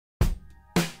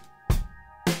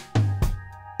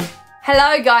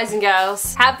Hello guys and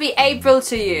girls, happy April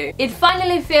to you. It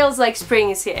finally feels like spring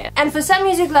is here. And for some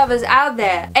music lovers out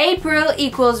there, April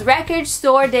equals record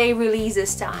store day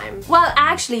releases time. Well,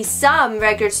 actually some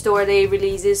record store day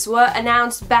releases were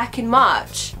announced back in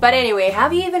March. But anyway,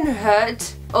 have you even heard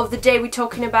of the day we're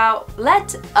talking about?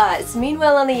 Let us,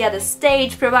 meanwhile on the other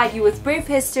stage, provide you with brief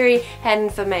history and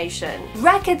information.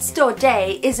 Record Store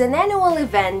Day is an annual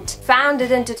event founded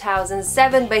in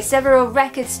 2007 by several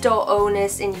record store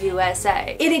owners in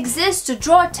USA. It exists to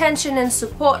draw attention and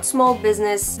support small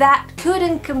business that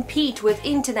couldn't compete with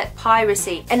internet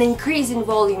piracy and increasing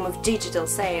volume of digital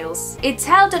sales. It's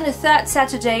held on the third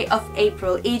Saturday of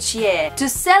April each year to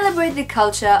celebrate the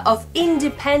culture of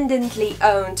independently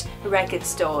owned record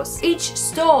stores. Each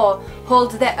store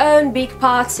holds their own big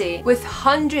party with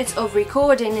hundreds of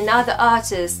recording and other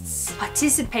artists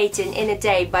participating in a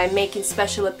day by making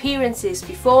special appearances,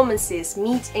 performances,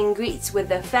 meet and greets with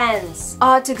their fans,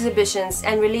 art exhibitions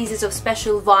and releases of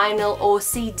special vinyl or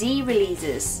CD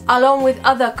releases, along with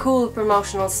other cool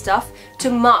promotional stuff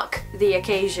to mark the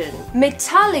occasion.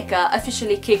 Metallica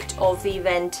officially kicked off the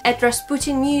event at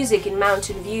Rasputin Music in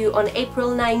Mountain View on April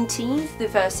 19th the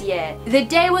first year. The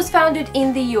day was founded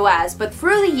in the US, but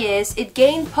through the years it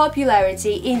gained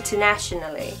popularity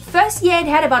internationally. First year it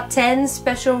had about 10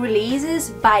 special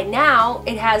releases. By now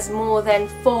it has more than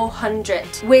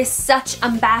 400, with such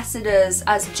ambassadors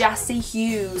as Jesse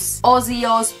Hughes, Ozzy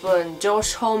Osbourne,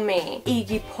 Josh Homme,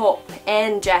 Iggy Pop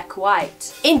and Jack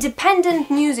White. Independent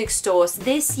music stores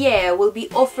this year will be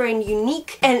offering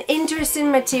unique and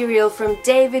interesting material from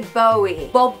David Bowie,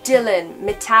 Bob Dylan,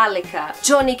 Metallica,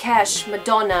 Johnny Cash,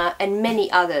 Madonna and many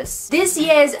others. This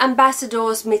year's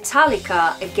ambassadors,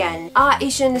 Metallica again, are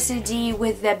issuing a CD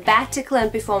with their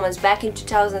Bataclan performance back in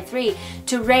 2003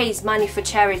 to raise money for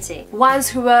charity. Ones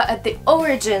who were at the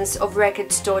origins of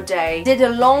Record Store Day did a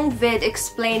long vid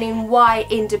explaining why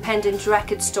independent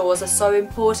record stores are so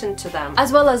important to them,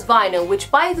 as well as vinyl, which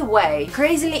by the way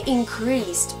crazily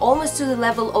increased almost to the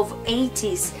level of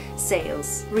 80s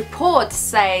sales. Reports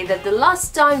say that the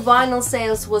last time vinyl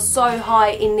sales was so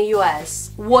high in the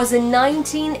US was in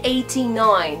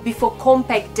 1989, before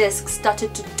compact discs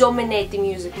started to dominate the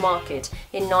music market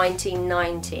in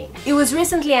 1990. It was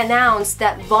recently announced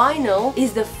that vinyl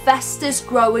is the fastest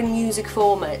growing music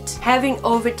format, having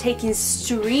overtaken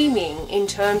streaming in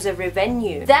terms of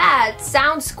revenue. That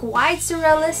sounds quite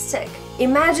surrealistic.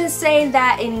 Imagine saying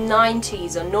that in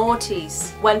 90s or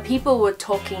noughties, when people were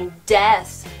talking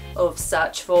death of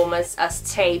such formats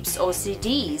as tapes or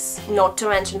CDs, not to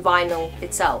mention vinyl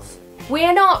itself. We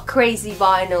are not crazy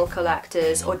vinyl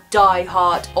collectors or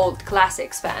die-hard old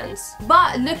classics fans,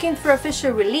 but looking for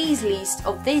official release list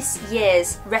of this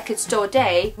year's Record Store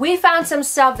Day, we found some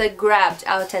stuff that grabbed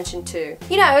our attention too.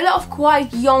 You know, a lot of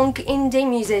quite young indie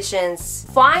musicians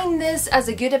find this as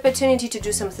a good opportunity to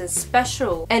do something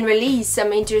special and release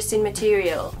some interesting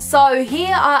material. So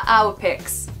here are our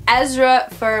picks. Ezra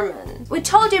Furman. We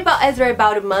told you about Ezra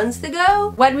about a month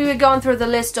ago when we were going through the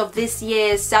list of this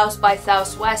year's South by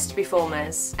Southwest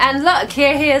performers. And look,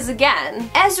 here he is again.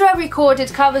 Ezra recorded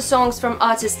cover songs from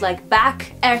artists like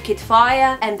Beck, Arcade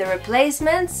Fire and The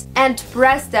Replacements and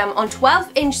pressed them on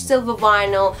 12-inch silver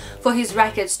vinyl for his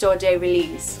Record Store Day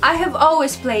release. I have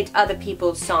always played other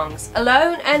people's songs,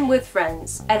 alone and with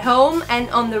friends, at home and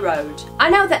on the road. I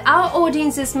know that our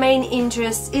audience's main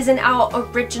interest is in our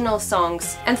original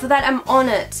songs, and for that I'm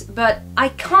honored, but I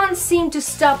can't seem to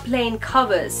stop playing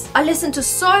covers. I listen to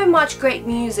so much great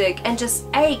music and just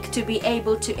ache to be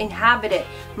able to inhabit it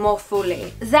more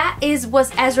fully. That is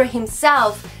what Ezra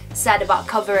himself said about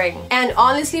covering, and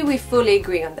honestly we fully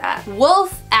agree on that.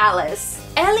 Wolf Alice.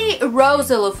 Ellie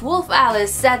Rosal of Wolf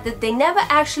Alice said that they never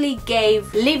actually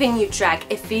gave Leaving You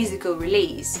track a physical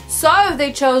release, so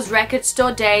they chose Record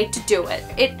Store Day to do it.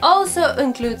 It also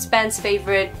includes band's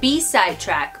favorite B-side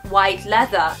track, White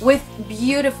Leather, with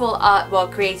beautiful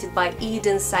artwork created by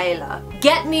Eden Saylor.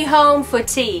 Get Me Home for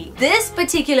Tea. This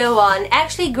particular one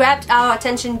actually grabbed our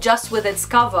attention just with its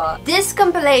cover. This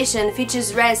compilation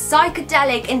features rare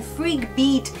psychedelic and freak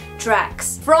beat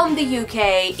tracks from the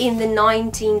UK in the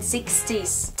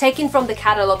 1960s, taken from the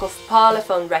catalogue of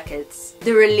Parlophone Records.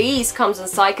 The release comes on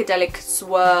psychedelic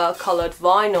swirl colored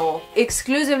vinyl,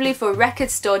 exclusively for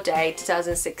Record Store Day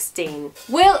 2016.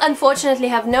 We'll unfortunately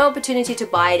have no opportunity to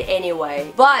buy it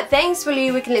anyway, but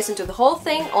thankfully we can listen to the whole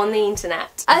thing on the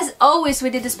internet. As always, we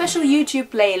did a special YouTube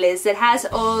playlist that has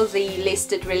all the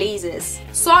listed releases,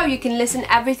 so you can listen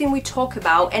everything we talk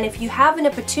about, and if you have an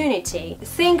opportunity,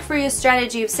 think through your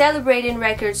strategy of selling celebrating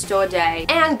Record Store Day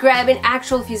and grabbing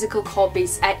actual physical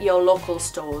copies at your local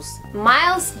stores.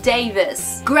 Miles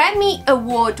Davis. Grammy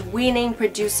Award-winning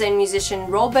producer and musician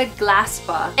Robert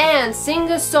Glasper and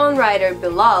singer-songwriter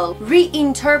Bilal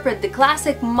reinterpret the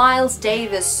classic Miles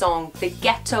Davis song The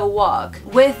Ghetto Walk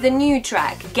with the new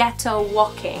track Ghetto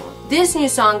Walking. This new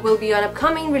song will be on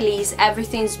upcoming release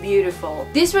Everything's Beautiful.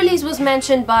 This release was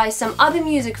mentioned by some other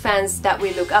music fans that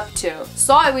we look up to,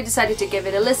 so we decided to give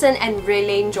it a listen and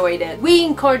really enjoyed it. We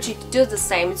encourage you to do the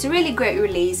same. It's a really great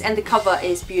release and the cover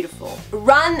is beautiful.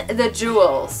 Run the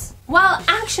Jewels. Well,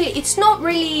 actually it's not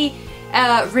really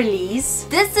a release.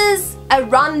 This is a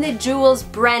Run the Jewels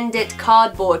branded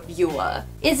cardboard viewer.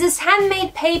 It's this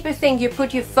handmade paper thing you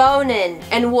put your phone in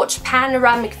and watch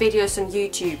panoramic videos on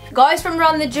YouTube. Guys from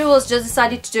Run the Jewels just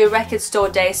decided to do a Record Store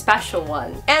Day special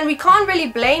one. And we can't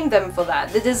really blame them for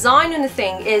that. The design on the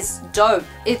thing is dope.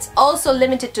 It's also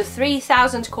limited to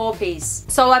 3,000 copies.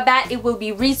 So I bet it will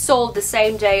be resold the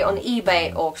same day on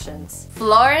eBay auctions.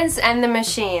 Florence and the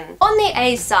Machine. On the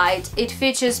A side, it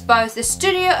features both the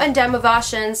studio and demo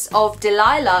versions of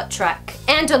Delilah track.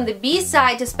 And on the B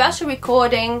side, a special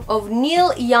recording of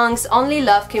Neil Young's Only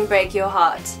Love Can Break Your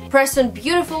Heart, pressed on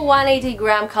beautiful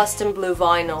 180-gram custom blue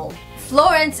vinyl.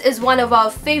 Florence is one of our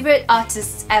favorite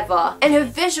artists ever, and her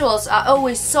visuals are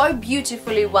always so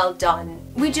beautifully well done.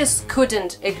 We just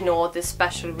couldn't ignore this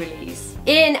special release.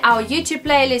 In our YouTube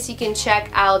playlist you can check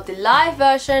out the live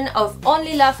version of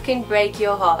Only Love Can Break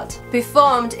Your Heart,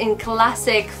 performed in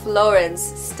classic Florence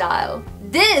style.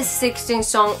 This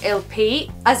 16-song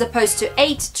LP, as opposed to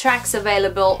 8 tracks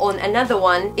available on another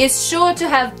one, is sure to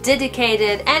have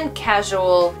dedicated and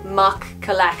casual muck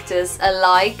collectors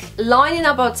alike lining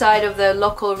up outside of their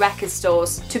local record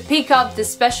stores to pick up the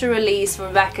special release for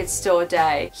Record Store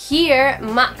Day. Here,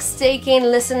 Muck's taking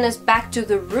listeners back to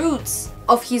the roots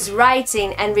of his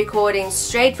writing and recording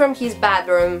straight from his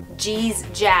bedroom, G's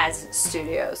Jazz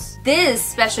Studios. This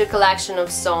special collection of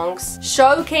songs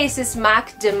showcases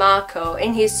Mac DeMarco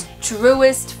in his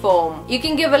truest form. You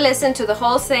can give a listen to the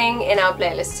whole thing in our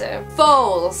playlist too.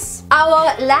 Foals.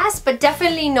 Our last but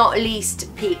definitely not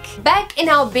least pick. Back in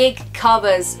our big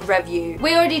covers review,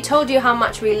 we already told you how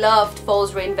much we loved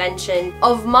Foals' reinvention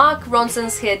of Mark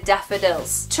Ronson's hit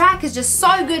Daffodils. Track is just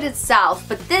so good itself,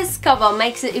 but this cover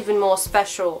makes it even more special.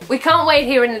 We can't wait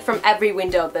hearing it from every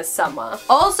window this summer.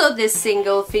 Also, this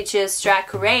single features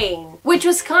track Rain, which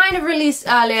was kind of released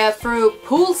earlier through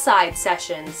Poolside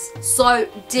Sessions, so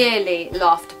dearly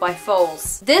loved by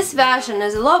Foals. This version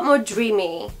is a lot more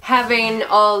dreamy, having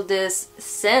all this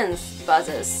synth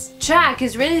buzzes. Track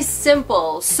is really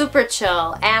simple, super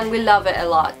chill, and we love it a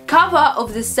lot. Cover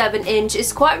of the 7-inch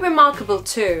is quite remarkable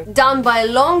too, done by a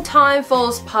long-time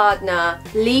Foals partner,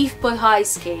 Leif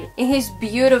Podhajski, in his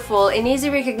beautiful and easy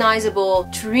recognizable,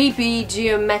 trippy,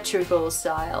 geometrical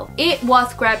style. It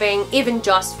worth grabbing even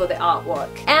just for the artwork.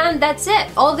 And that's it,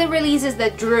 all the releases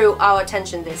that drew our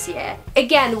attention this year.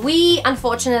 Again, we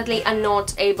unfortunately are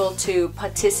not able to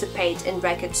participate in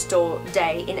Record Store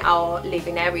Day in our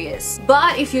living areas.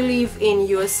 But if you live in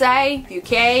USA,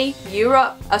 UK,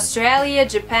 Europe, Australia,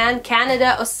 Japan,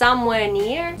 Canada or somewhere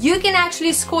near, you can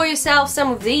actually score yourself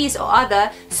some of these or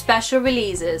other special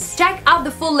releases. Check out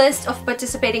the full list of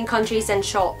participating countries and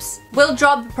shops. We'll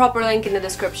drop the proper link in the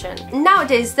description.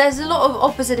 Nowadays, there's a lot of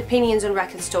opposite opinions on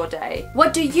Record Store Day.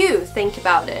 What do you think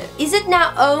about it? Is it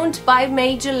now owned by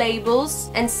major labels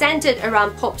and centered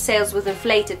around pop sales with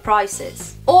inflated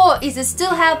prices? Or is it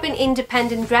still helping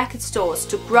independent record stores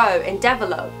to grow and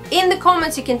develop? In the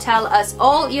comments you can tell us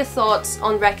all your thoughts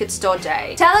on Record Store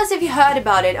Day. Tell us if you heard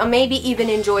about it or maybe even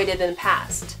enjoyed it in the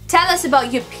past. Tell us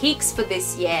about your picks for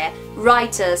this year.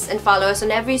 Write us and follow us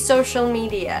on every social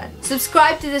media.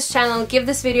 Subscribe to this channel, give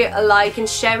this video a like and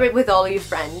share it with all your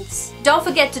friends. Don't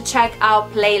forget to check our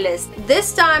playlist.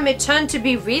 This time it turned to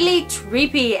be really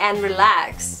trippy and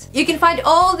relaxed. You can find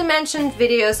all the mentioned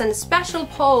videos and a special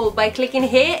poll by clicking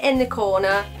here in the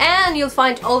corner, and you'll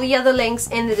find all the other links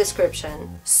in the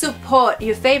description. Support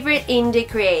your favorite indie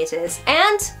creators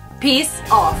and peace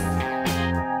off!